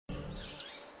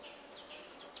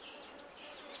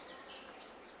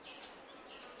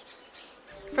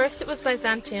First it was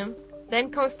Byzantium, then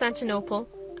Constantinople,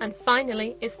 and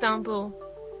finally Istanbul,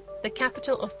 the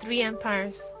capital of 3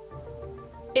 empires.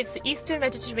 It's the Eastern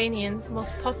Mediterranean's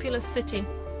most populous city,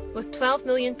 with 12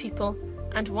 million people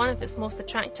and one of its most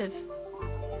attractive.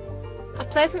 A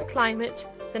pleasant climate,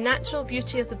 the natural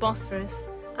beauty of the Bosphorus,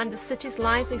 and the city's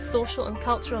lively social and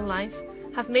cultural life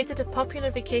have made it a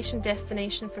popular vacation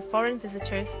destination for foreign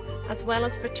visitors as well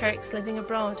as for Turks living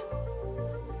abroad.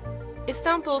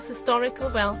 Istanbul's historical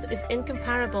wealth is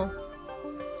incomparable.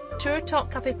 Tour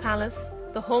Topkapi Palace,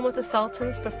 the home of the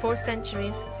sultans for 4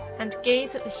 centuries, and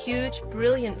gaze at the huge,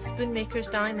 brilliant Spoonmaker's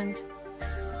Diamond.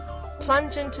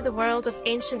 Plunge into the world of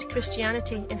ancient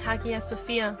Christianity in Hagia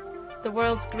Sophia, the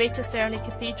world's greatest early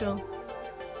cathedral.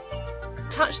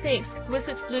 Touch the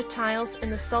exquisite blue tiles in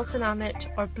the Sultanahmet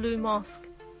or Blue Mosque.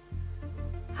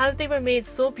 How they were made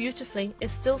so beautifully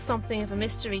is still something of a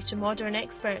mystery to modern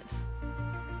experts.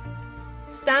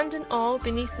 Stand in awe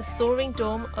beneath the soaring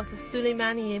dome of the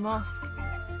Süleymaniye Mosque,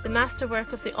 the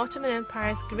masterwork of the Ottoman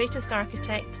Empire's greatest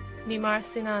architect, Mimar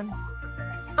Sinan.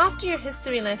 After your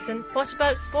history lesson, what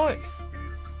about sports?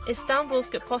 Istanbul's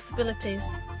got possibilities.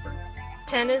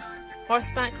 Tennis,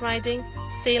 horseback riding,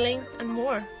 sailing and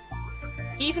more.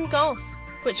 Even golf,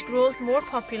 which grows more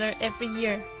popular every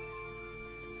year.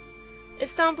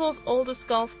 Istanbul's oldest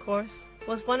golf course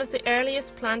was one of the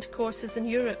earliest planned courses in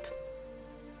Europe.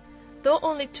 Though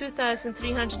only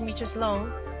 2,300 metres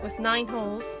long, with 9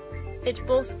 holes, it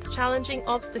boasts challenging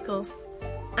obstacles,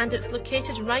 and it's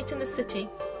located right in the city,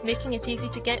 making it easy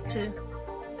to get to.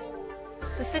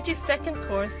 The city's second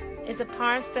course is a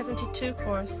par 72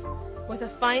 course, with a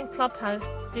fine clubhouse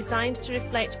designed to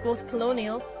reflect both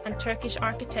colonial and Turkish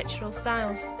architectural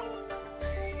styles.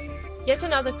 Yet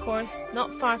another course,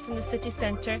 not far from the city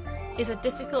centre, is a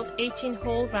difficult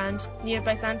 18-hole round near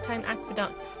Byzantine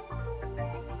aqueducts.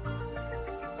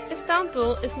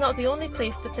 Istanbul is not the only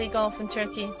place to play golf in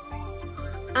Turkey.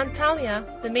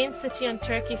 Antalya, the main city on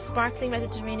Turkey's sparkling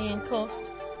Mediterranean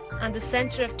coast, and the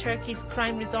centre of Turkey's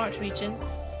prime resort region,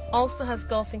 also has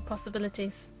golfing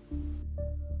possibilities.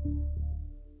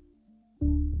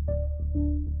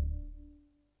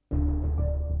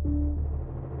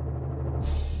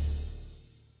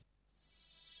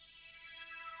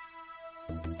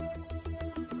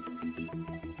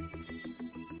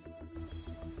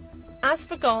 As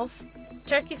for golf,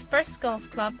 Turkey's first golf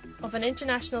club of an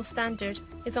international standard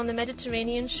is on the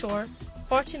Mediterranean shore,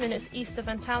 40 minutes east of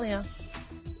Antalya.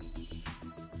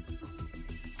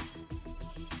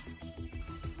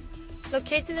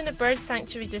 Located in a bird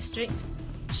sanctuary district,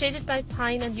 shaded by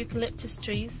pine and eucalyptus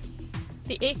trees,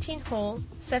 the 18-hole,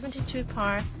 72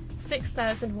 par,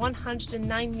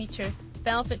 6,109 metre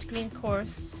velvet green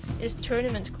course is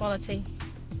tournament quality.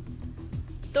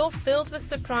 Though filled with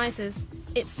surprises,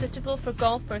 it's suitable for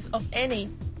golfers of any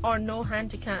or no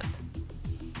handicap.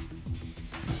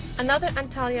 Another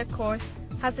Antalya course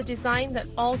has a design that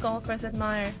all golfers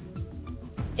admire.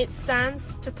 Its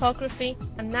sands, topography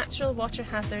and natural water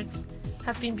hazards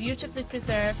have been beautifully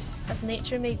preserved as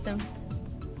nature made them.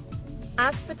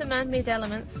 As for the man-made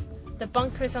elements, the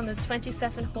bunkers on the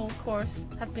 27-hole course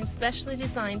have been specially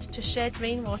designed to shed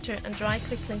rainwater and dry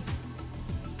quickly.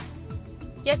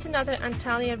 Yet another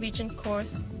Antalya region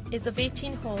course is of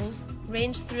 18 holes,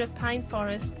 ranged through a pine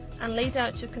forest and laid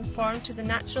out to conform to the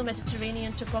natural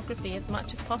Mediterranean topography as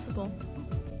much as possible.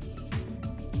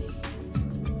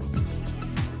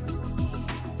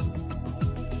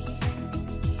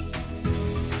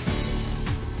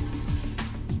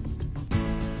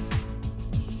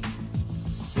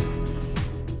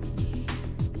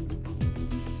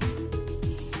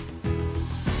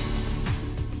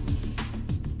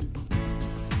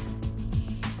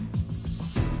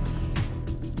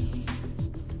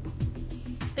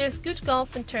 There's good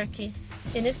golf in Turkey,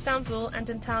 in Istanbul and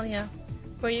Antalya,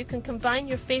 where you can combine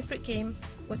your favourite game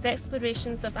with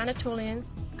explorations of Anatolian,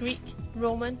 Greek,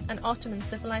 Roman and Ottoman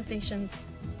civilizations.